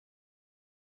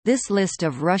This list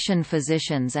of Russian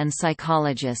physicians and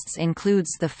psychologists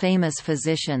includes the famous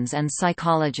physicians and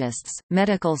psychologists,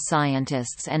 medical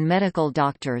scientists and medical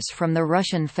doctors from the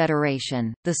Russian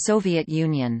Federation, the Soviet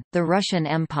Union, the Russian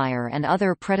Empire and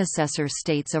other predecessor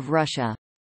states of Russia.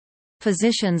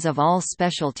 Physicians of all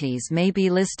specialties may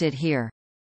be listed here.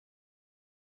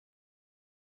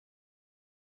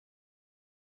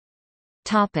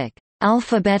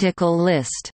 Alphabetical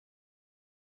list.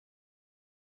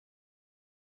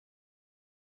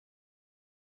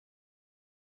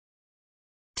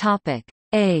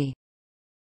 A.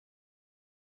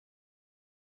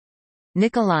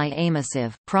 Nikolai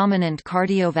Amosov, prominent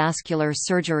cardiovascular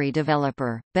surgery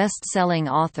developer, best-selling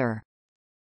author.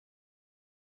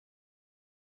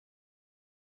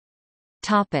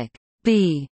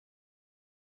 B.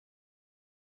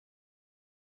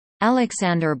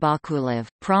 Alexander Bakulev,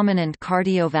 prominent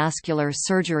cardiovascular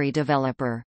surgery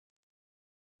developer.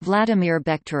 Vladimir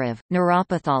Bekhterev,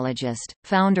 neuropathologist,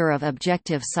 founder of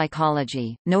objective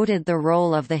psychology, noted the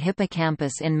role of the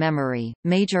hippocampus in memory,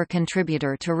 major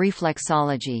contributor to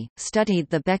reflexology, studied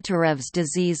the Bekterev's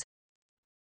disease.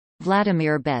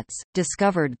 Vladimir Betz,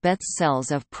 discovered Betz cells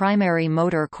of primary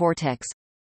motor cortex.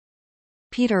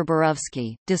 Peter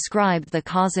Borovsky, described the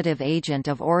causative agent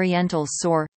of oriental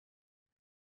sore.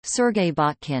 Sergei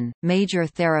Botkin, major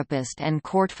therapist and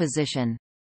court physician.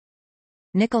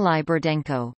 Nikolai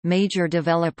Burdenko, major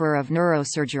developer of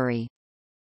neurosurgery.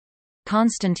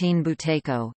 Konstantin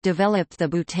Buteyko, developed the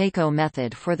Buteyko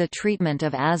method for the treatment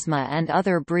of asthma and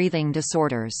other breathing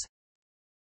disorders.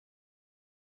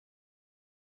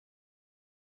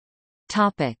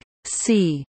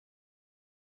 C.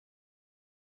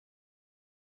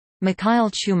 Mikhail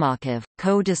Chumakov,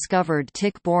 co-discovered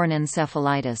tick-borne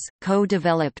encephalitis,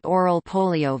 co-developed oral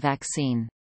polio vaccine.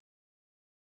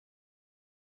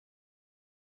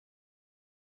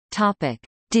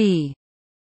 D.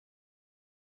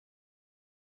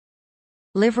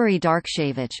 Livery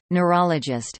Darkshevich,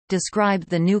 neurologist, described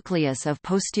the nucleus of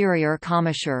posterior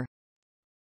commissure.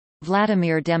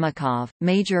 Vladimir Demikov,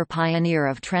 major pioneer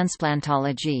of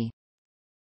transplantology.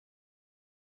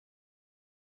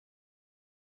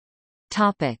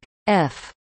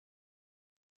 F.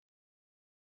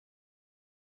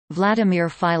 Vladimir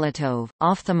Filatov,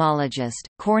 ophthalmologist,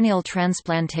 corneal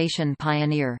transplantation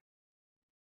pioneer.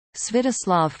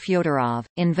 Svetoslav Fyodorov,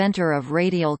 inventor of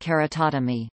radial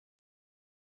keratotomy.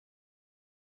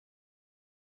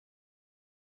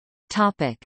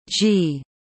 G.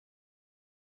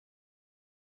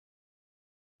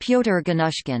 Pyotr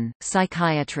Ganushkin,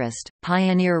 psychiatrist,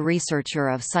 pioneer researcher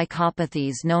of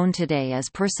psychopathies known today as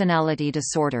personality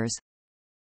disorders.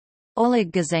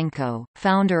 Oleg Gazenko,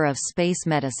 founder of space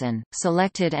medicine,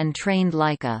 selected and trained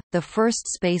Laika, the first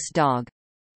space dog.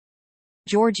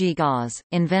 Georgy Gauss,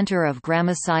 inventor of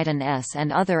gramicidin S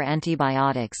and other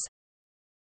antibiotics.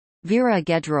 Vera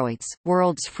Gedroitz,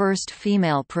 world's first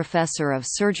female professor of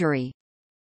surgery.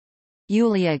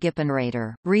 Yulia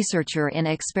Gippenreiter, researcher in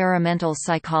experimental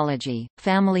psychology,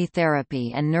 family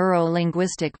therapy and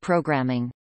neuro-linguistic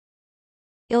programming.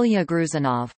 Ilya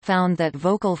Gruzanov, found that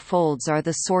vocal folds are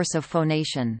the source of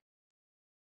phonation.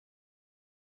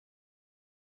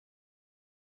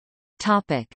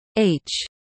 H.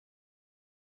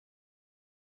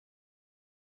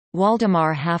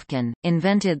 Waldemar Hafkin,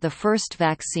 invented the first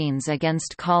vaccines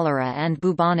against cholera and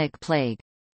bubonic plague.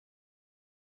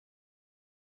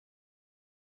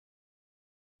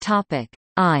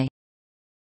 I.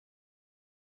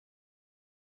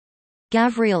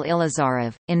 Gavril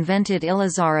Ilizarov, invented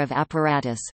Ilizarov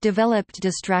apparatus, developed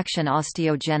distraction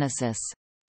osteogenesis.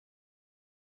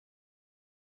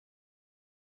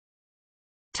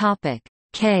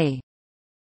 K.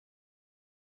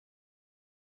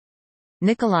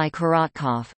 Nikolai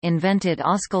Korotkov, invented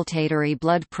auscultatory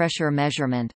blood pressure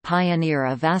measurement, pioneer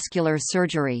of vascular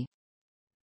surgery.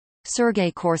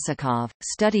 Sergei Korsakov,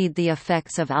 studied the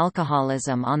effects of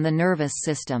alcoholism on the nervous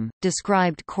system,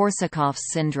 described Korsakov's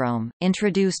syndrome,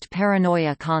 introduced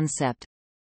paranoia concept.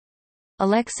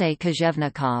 Alexei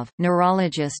Kozhevnikov,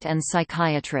 neurologist and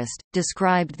psychiatrist,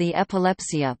 described the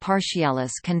epilepsia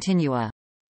partialis continua.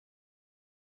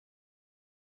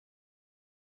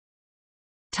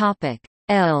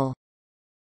 L.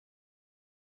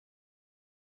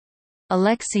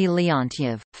 Alexei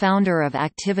Leontiev, founder of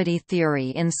activity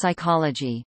theory in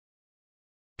psychology.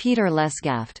 Peter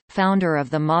Lesgaft, founder of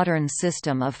the modern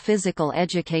system of physical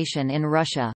education in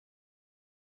Russia.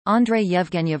 Andrei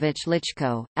Yevgenyevich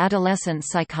Lichko, adolescent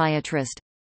psychiatrist.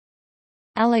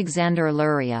 Alexander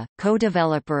Luria,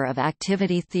 co-developer of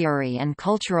activity theory and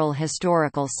cultural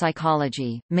historical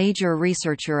psychology, major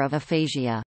researcher of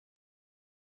aphasia.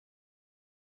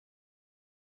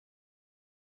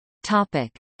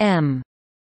 M.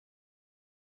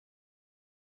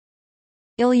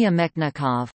 Ilya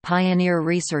Mechnikov, pioneer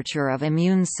researcher of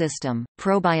immune system,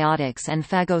 probiotics and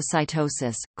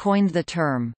phagocytosis, coined the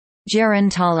term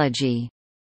gerontology.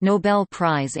 Nobel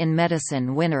Prize in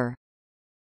Medicine winner.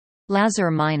 Lazar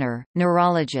Minor,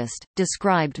 neurologist,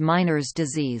 described Minor's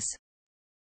disease.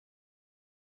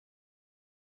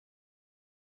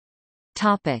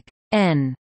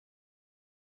 N.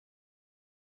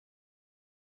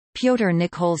 Pyotr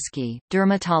Nikolsky,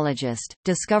 dermatologist,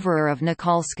 discoverer of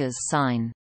Nikolsky's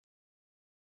sign.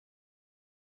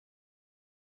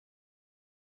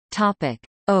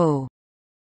 O.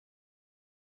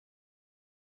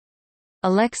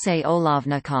 Alexey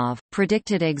Olovnikov,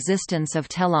 predicted existence of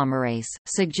telomerase,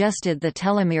 suggested the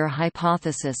telomere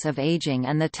hypothesis of aging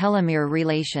and the telomere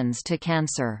relations to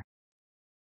cancer.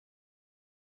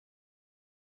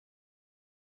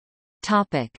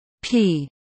 P.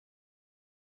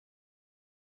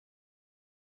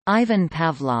 Ivan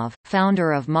Pavlov,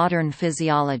 founder of modern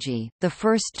physiology, the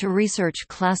first to research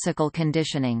classical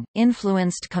conditioning,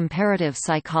 influenced comparative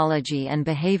psychology and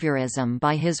behaviorism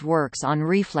by his works on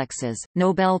reflexes,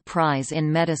 Nobel Prize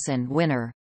in Medicine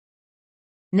winner.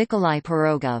 Nikolai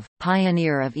Pirogov,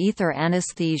 pioneer of ether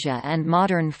anesthesia and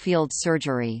modern field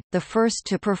surgery, the first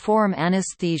to perform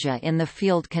anesthesia in the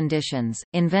field conditions,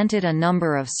 invented a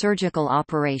number of surgical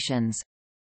operations.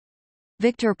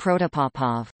 Viktor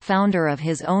Protopopov, founder of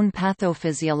his own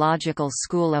pathophysiological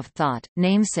school of thought,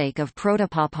 namesake of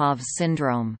Protopopov's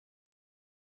syndrome.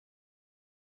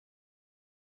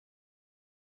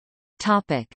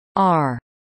 R.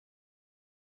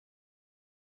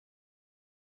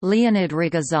 Leonid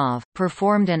Rogozov,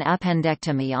 performed an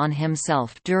appendectomy on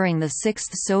himself during the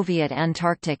 6th Soviet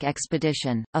Antarctic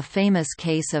expedition, a famous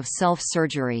case of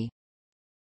self-surgery.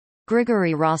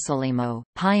 Grigory Rossolimo,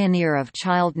 pioneer of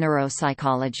child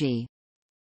neuropsychology.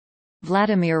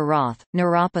 Vladimir Roth,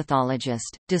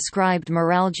 neuropathologist, described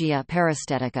neuralgia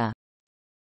paresthetica.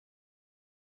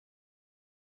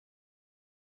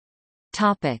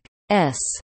 S.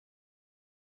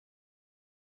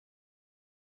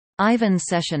 Ivan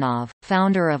Sechenov,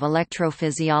 founder of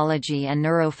electrophysiology and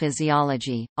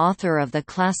neurophysiology, author of the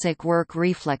classic work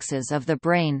Reflexes of the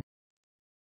Brain.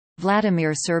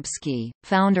 Vladimir Serbsky,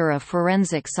 founder of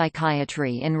forensic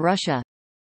psychiatry in Russia.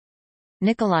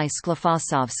 Nikolai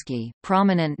Sklifosovsky,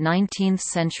 prominent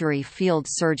 19th-century field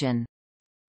surgeon.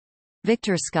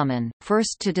 Victor Skuman,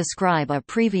 first to describe a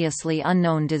previously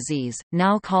unknown disease,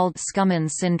 now called Skuman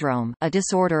syndrome, a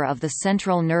disorder of the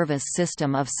central nervous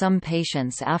system of some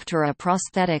patients after a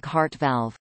prosthetic heart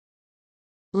valve.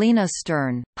 Lena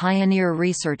Stern, pioneer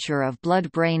researcher of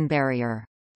blood-brain barrier.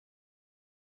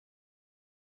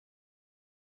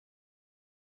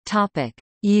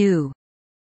 U.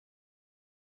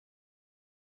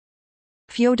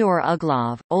 Fyodor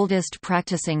Uglov, oldest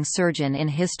practicing surgeon in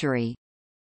history.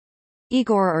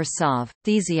 Igor Ursov,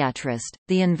 thesiatrist,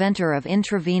 the inventor of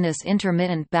intravenous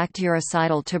intermittent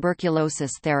bactericidal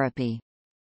tuberculosis therapy.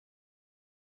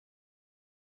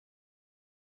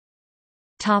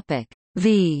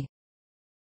 V.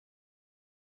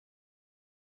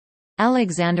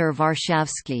 Alexander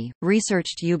Varshavsky,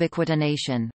 researched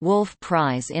ubiquitination, Wolf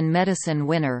Prize in Medicine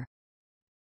winner.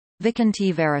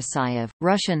 Vikenty Veresayev,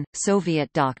 Russian,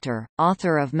 Soviet doctor,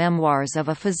 author of Memoirs of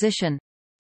a Physician.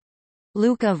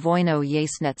 Luka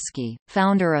Voyno-Yasnetsky,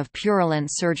 founder of Purulent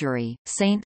Surgery,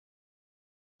 Saint.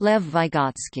 Lev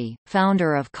Vygotsky,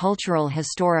 founder of Cultural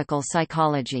Historical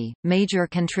Psychology, major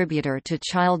contributor to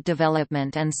child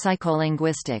development and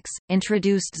psycholinguistics,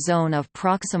 introduced zone of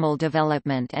proximal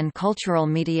development and cultural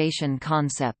mediation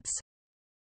concepts.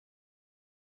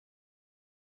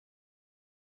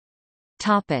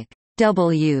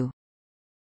 W.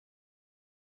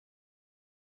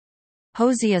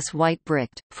 Hosius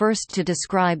Whitebricht, first to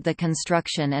describe the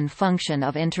construction and function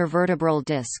of intervertebral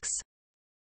discs.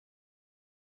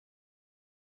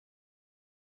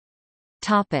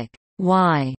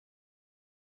 Y.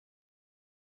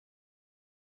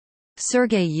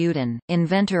 Sergei Yudin,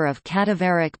 inventor of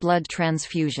cadaveric blood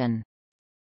transfusion.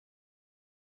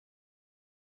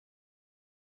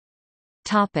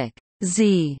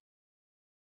 Z.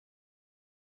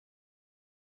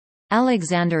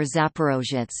 Alexander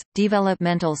Zaporozhets,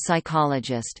 developmental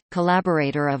psychologist,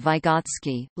 collaborator of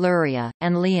Vygotsky, Luria,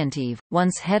 and Leontiev,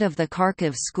 once head of the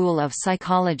Kharkiv School of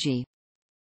Psychology.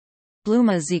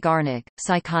 Bluma Zygarnik,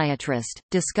 psychiatrist,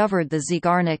 discovered the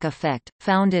Zygarnik effect,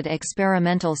 founded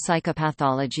experimental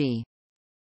psychopathology.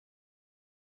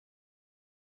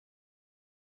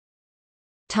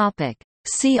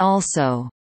 See also: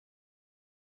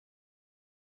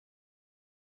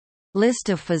 List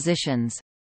of physicians.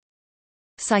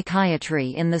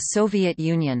 Psychiatry in the Soviet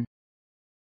Union.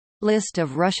 List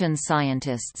of Russian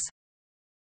scientists.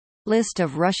 List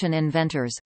of Russian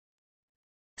inventors.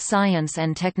 Science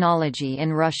and technology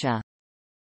in Russia.